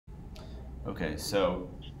Okay, so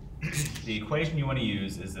the equation you want to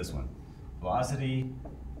use is this one. Velocity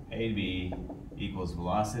AB equals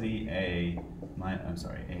velocity AE minus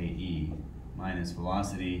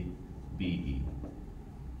velocity BE.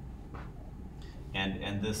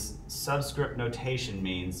 And this subscript notation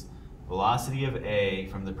means velocity of A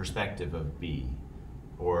from the perspective of B,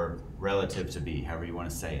 or relative to B, however you want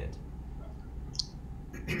to say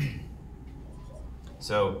it.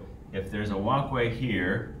 So if there's a walkway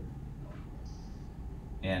here,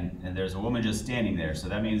 and there's a woman just standing there, so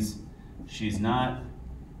that means she's not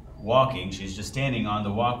walking, she's just standing on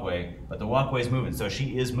the walkway, but the walkway's moving, so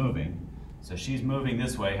she is moving. So she's moving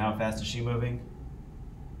this way. How fast is she moving?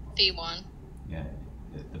 V1. Yeah,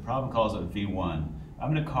 the problem calls it V1.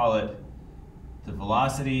 I'm going to call it the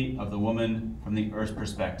velocity of the woman from the Earth's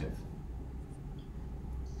perspective.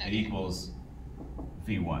 Okay. It equals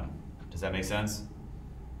V1. Does that make sense?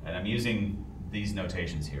 And I'm using these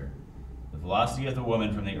notations here. The velocity of the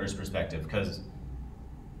woman from the Earth's perspective, because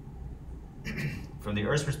from the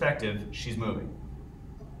Earth's perspective, she's moving.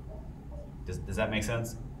 Does that make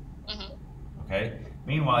sense? Mm-hmm. Okay.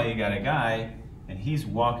 Meanwhile, you got a guy, and he's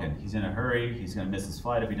walking. He's in a hurry. He's going to miss his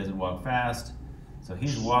flight if he doesn't walk fast. So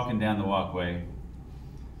he's walking down the walkway,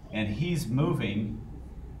 and he's moving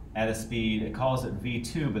at a speed. It calls it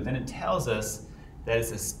V2, but then it tells us that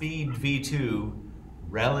it's a speed V2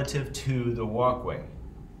 relative to the walkway.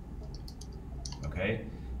 Okay,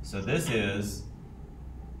 so this is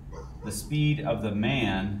the speed of the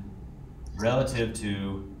man relative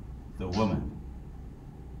to the woman,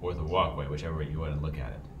 or the walkway, whichever way you want to look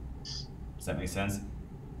at it. Does that make sense?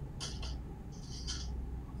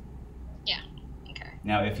 Yeah. Okay.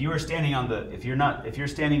 Now, if you were standing on the, if you're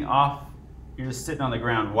standing off, you're just sitting on the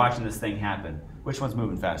ground watching this thing happen, which one's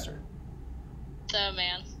moving faster? The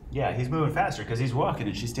man. Yeah, he's moving faster because he's walking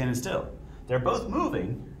and she's standing still. They're both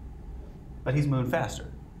moving, but he's moving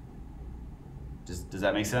faster. Does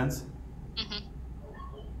that make sense? Mm-hmm.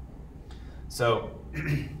 So,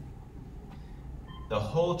 the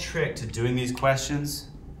whole trick to doing these questions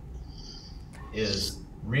is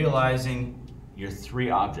realizing your three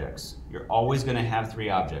objects. You're always going to have three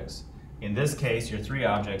objects. In this case, your three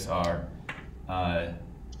objects are,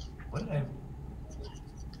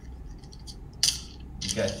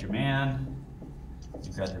 you've got your man,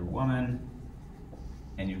 you've got your woman,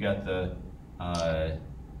 and you've got the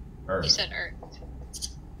Earth. You said Earth.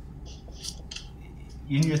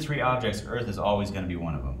 In your three objects, Earth is always going to be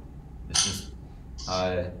one of them. It's just,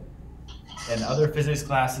 in other physics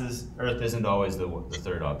classes, Earth isn't always the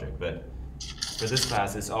third object, but for this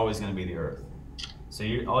class, it's always going to be the Earth. So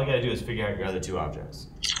all you got to do is figure out your other two objects,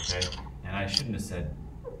 okay? And I shouldn't have said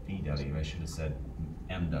VW, I should have said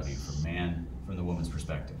MW, for man from the woman's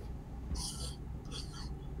perspective.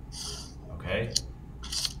 Okay?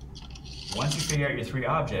 Once you figure out your three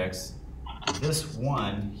objects, this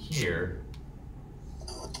one here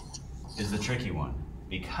is the tricky one,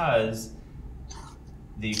 because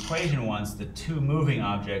the equation wants the two moving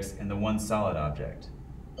objects and the one solid object.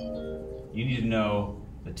 You need to know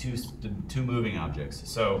the two moving objects.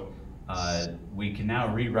 So we can now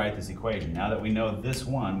rewrite this equation. Now that we know this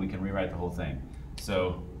one, we can rewrite the whole thing.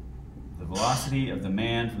 So the velocity of the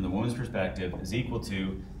man from the woman's perspective is equal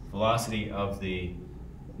to velocity of the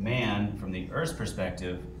man from the Earth's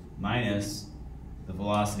perspective minus the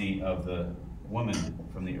velocity of the woman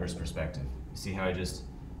from the Earth's perspective. You see how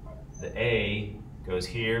the A goes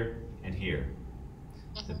here and here.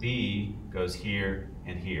 The B goes here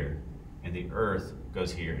and here. And the Earth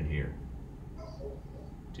goes here and here.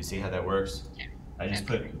 Do you see how that works? Yeah. I just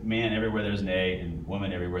put man everywhere there's an A and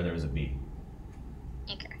woman everywhere there's a B.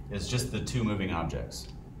 Okay. It's just the two moving objects.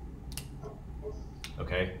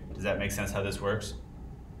 Okay, does that make sense how this works?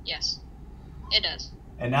 Yes. It does.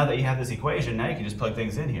 And now that you have this equation, now you can just plug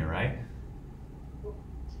things in here, right?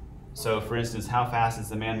 So for instance, how fast is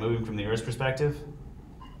the man moving from the Earth's perspective?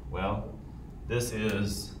 Well, this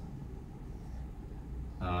is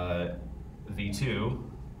V2.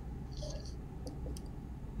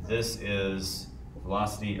 This is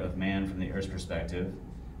velocity of man from the Earth's perspective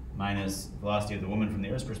minus velocity of the woman from the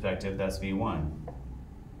Earth's perspective, that's V1.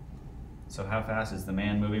 So how fast is the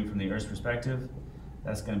man moving from the Earth's perspective?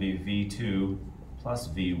 That's going to be V2 plus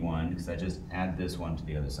V1, because I just add this one to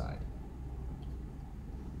the other side.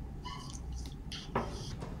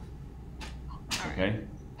 Okay,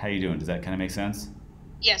 how you doing? Does that kind of make sense?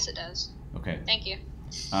 Yes, it does. Okay. Thank you.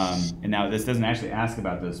 And now this doesn't actually ask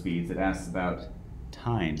about those speeds, it asks about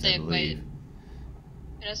times, I believe.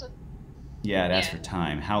 It doesn't? Yeah, it asks for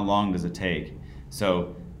time. How long does it take?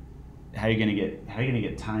 So how are you gonna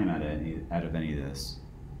get time out of any of this?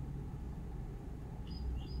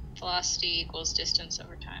 velocity equals distance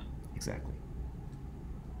over time. Exactly.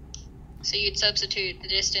 So you'd substitute the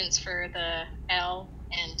distance for the L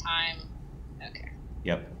and time. Okay.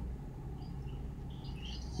 Yep.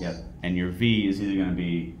 Yep. And your V is either going to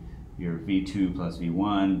be your V2 plus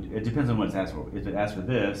V1. It depends on what it's asked for. If it asks for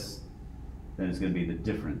this, then it's going to be the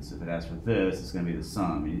difference. If it asks for this, it's going to be the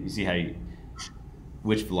sum. You see how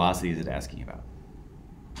which velocity is it asking about?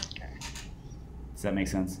 Okay. Does that make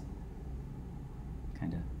sense?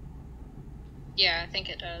 Kind of. Yeah, I think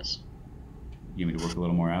it does. You want me to work a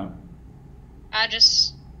little more out?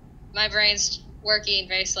 My brain's working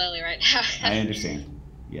very slowly right now. I understand.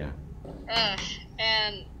 Yeah.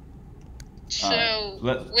 And so,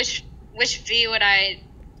 which V would I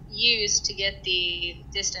use to get the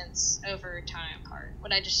distance over time part?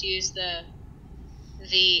 Would I just use the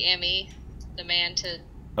VME, the man to?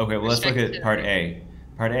 Okay, well let's look at part A.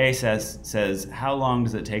 Part A says how long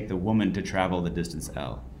does it take the woman to travel the distance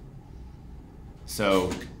L? So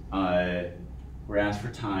we're asked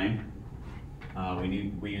for time.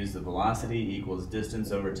 We use the velocity equals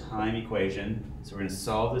distance over time equation. So we're going to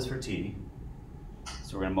solve this for t.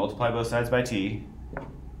 So we're going to multiply both sides by t.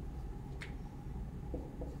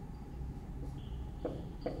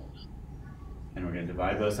 And we're going to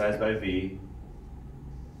divide both sides by v.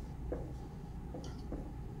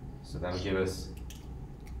 So that'll give us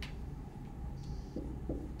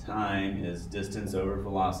time is distance over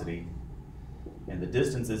velocity. And the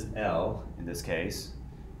distance is L in this case.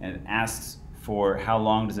 And it asks for how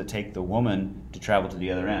long does it take the woman to travel to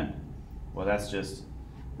the other end. Well, that's just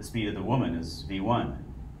the speed of the woman is v1.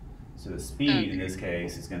 So the speed in this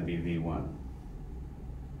case is going to be v1.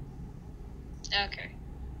 Okay.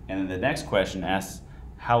 And then the next question asks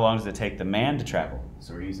how long does it take the man to travel.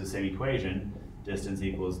 So we're using the same equation.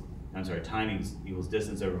 Time equals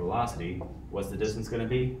distance over velocity. What's the distance going to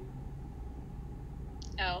be?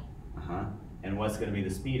 L. And what's going to be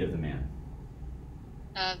the speed of the man?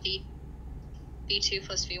 V2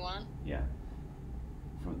 plus V1. Yeah.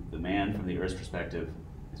 From the man from the Earth's perspective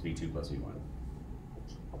is V2 plus V1.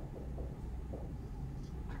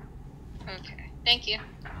 Okay. Thank you.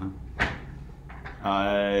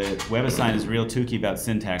 WebAssign is real tukey about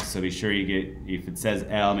syntax, so be sure you get, if it says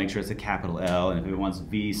L, make sure it's a capital L, and if it wants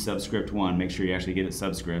V subscript 1, make sure you actually get it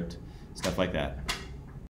subscript, stuff like that.